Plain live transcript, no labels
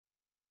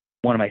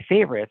One of my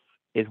favorites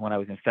is when I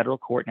was in federal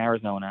court in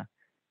Arizona,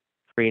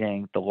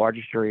 creating the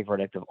largest jury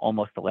verdict of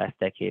almost the last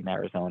decade in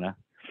Arizona.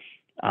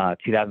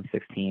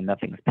 2016,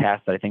 nothing's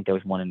passed, but I think there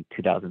was one in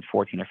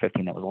 2014 or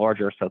 15 that was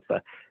larger. So it's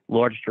the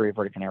largest jury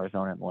verdict in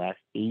Arizona in the last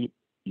 8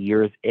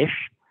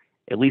 years-ish,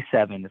 at least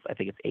 7. I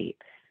think it's 8,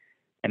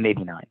 and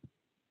maybe 9.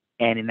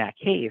 And in that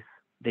case,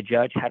 the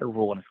judge had a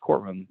rule in his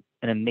courtroom,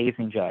 an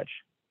amazing judge,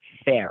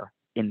 fair,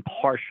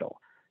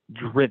 impartial,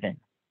 driven,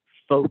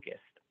 focused,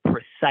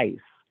 precise,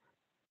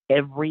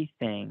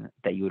 everything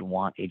that you would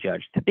want a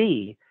judge to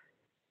be.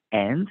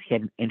 And he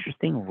had an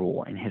interesting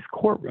rule in his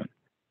courtroom,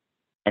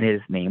 and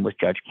his name was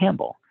Judge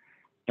Campbell.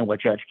 And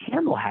what Judge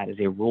Campbell had as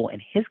a rule in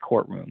his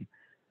courtroom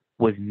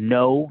was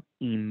no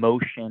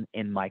emotion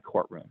in my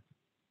courtroom.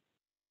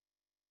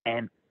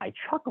 And I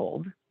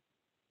chuckled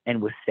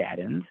and was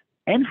saddened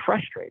and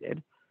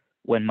frustrated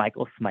when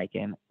Michael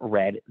Smykin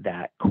read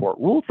that court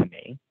rule to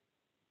me,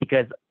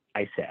 because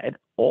I said,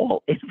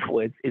 all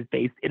influence is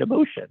based in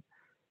emotion.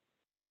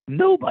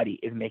 Nobody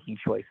is making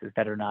choices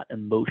that are not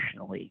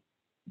emotionally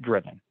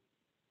driven.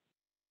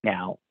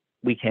 Now,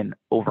 we can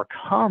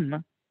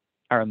overcome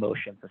our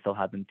emotions and still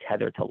have them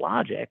tethered to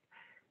logic,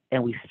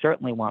 and we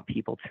certainly want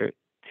people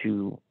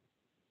to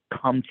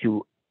come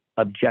to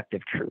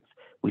objective truth.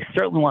 We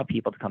certainly want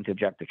people to come to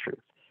objective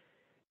truth.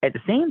 At the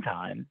same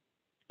time,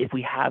 if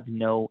we have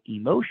no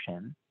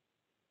emotion,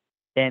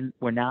 then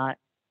we're not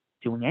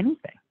doing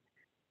anything.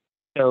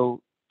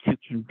 So to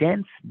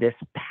condense this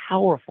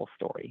powerful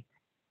story,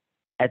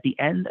 at the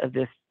end of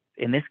this,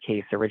 in this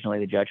case, originally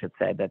the judge had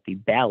said that the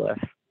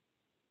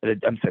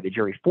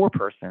jury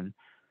foreperson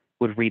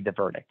would read the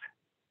verdict.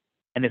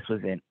 And this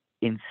was an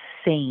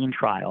insane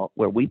trial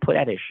where we put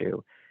at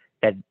issue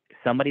that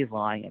somebody's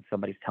lying and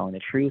somebody's telling the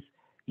truth.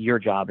 Your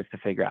job is to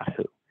figure out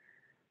who.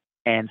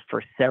 And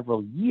for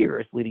several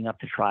years leading up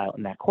to trial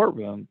in that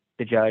courtroom,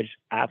 the judge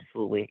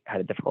absolutely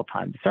had a difficult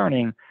time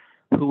discerning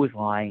who was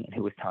lying and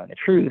who was telling the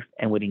truth,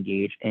 and would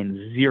engage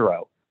in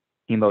zero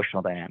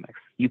emotional dynamics.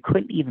 You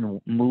couldn't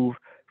even move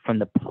from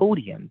the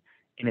podium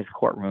in his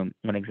courtroom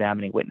when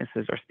examining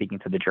witnesses or speaking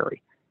to the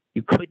jury.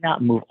 You could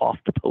not move off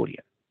the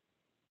podium.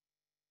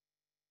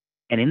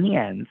 And in the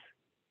end,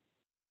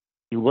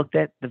 he looked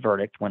at the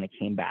verdict when it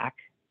came back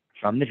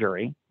from the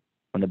jury,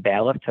 when the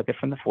bailiff took it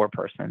from the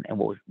foreperson, and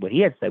what he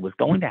had said was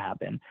going to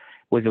happen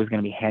was it was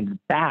going to be handed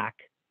back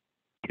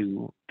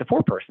to the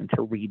foreperson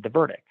to read the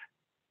verdict.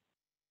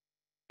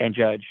 And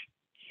Judge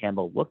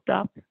Campbell looked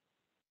up,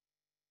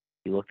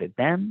 he looked at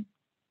them,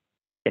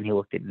 then he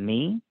looked at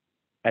me,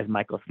 as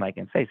Michael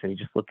Smykin says. So he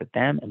just looked at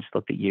them and just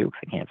looked at you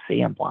because I can't see,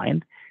 I'm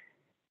blind.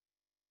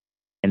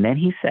 And then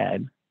he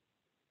said,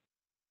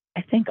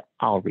 I think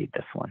I'll read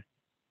this one.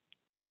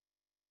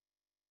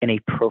 In a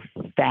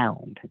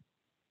profound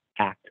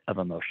act of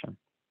emotion.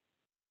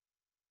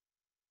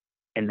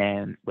 And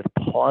then with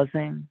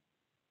pausing,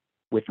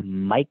 with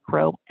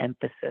micro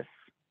emphasis,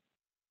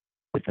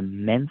 with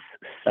immense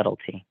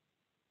subtlety,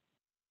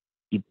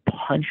 he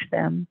punched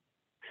them,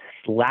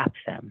 slapped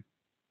them,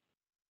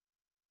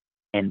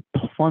 and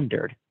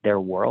plundered their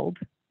world,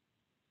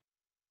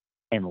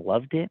 and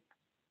loved it,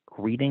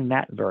 reading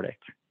that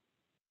verdict.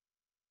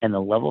 And the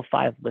level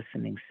 5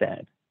 listening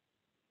said,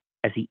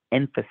 as he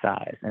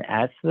emphasized and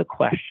adds to the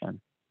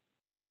question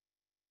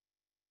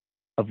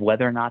of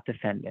whether or not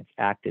defendants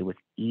acted with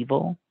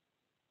evil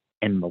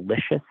and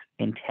malicious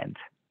intent,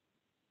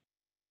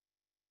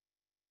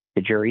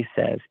 the jury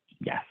says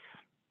yes.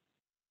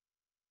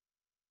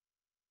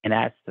 And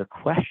as to the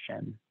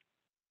question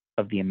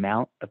of the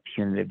amount of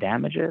punitive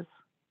damages,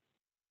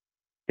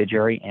 the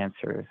jury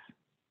answers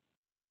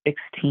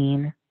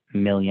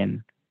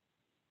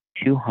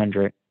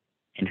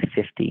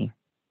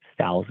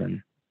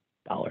 $16,250,000.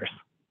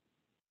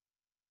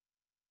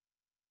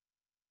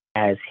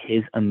 As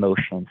his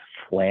emotions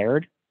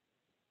flared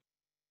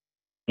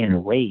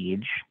in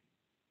rage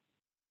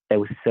that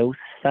was so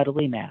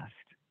subtly masked,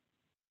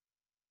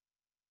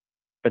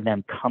 for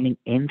them coming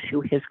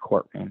into his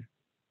courtroom,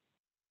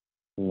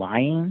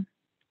 lying,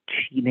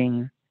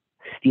 cheating,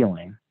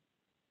 stealing,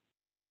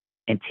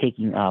 and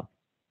taking up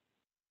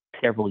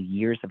several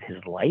years of his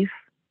life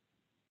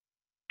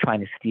trying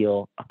to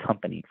steal a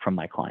company from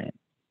my client.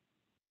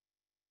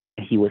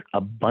 And he was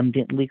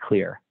abundantly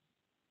clear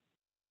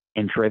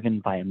and driven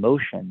by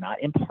emotion,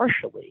 not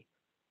impartially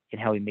in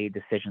how he made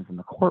decisions in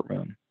the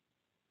courtroom,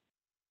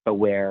 but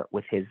where,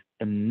 with his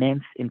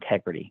immense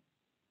integrity,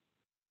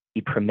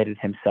 he permitted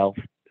himself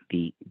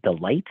the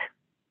delight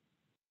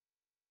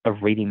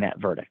of reading that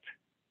verdict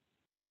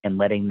and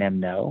letting them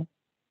know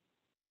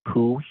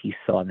who he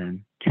saw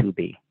them to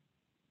be,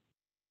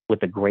 with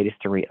the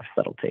greatest degree of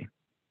subtlety,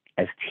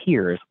 as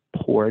tears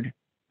poured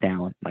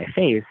down my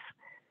face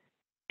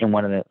in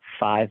one of the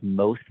 5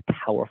 most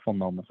powerful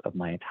moments of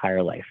my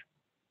entire life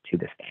to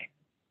this day.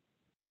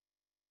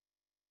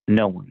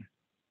 No one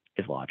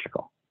is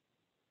logical.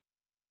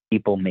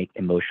 People make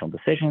emotional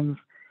decisions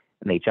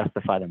and they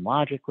justify them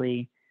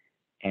logically,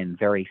 and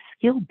very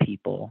skilled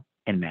people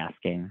in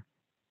masking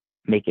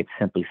make it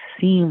simply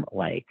seem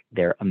like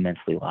they're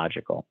immensely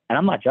logical. And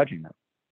I'm not judging them.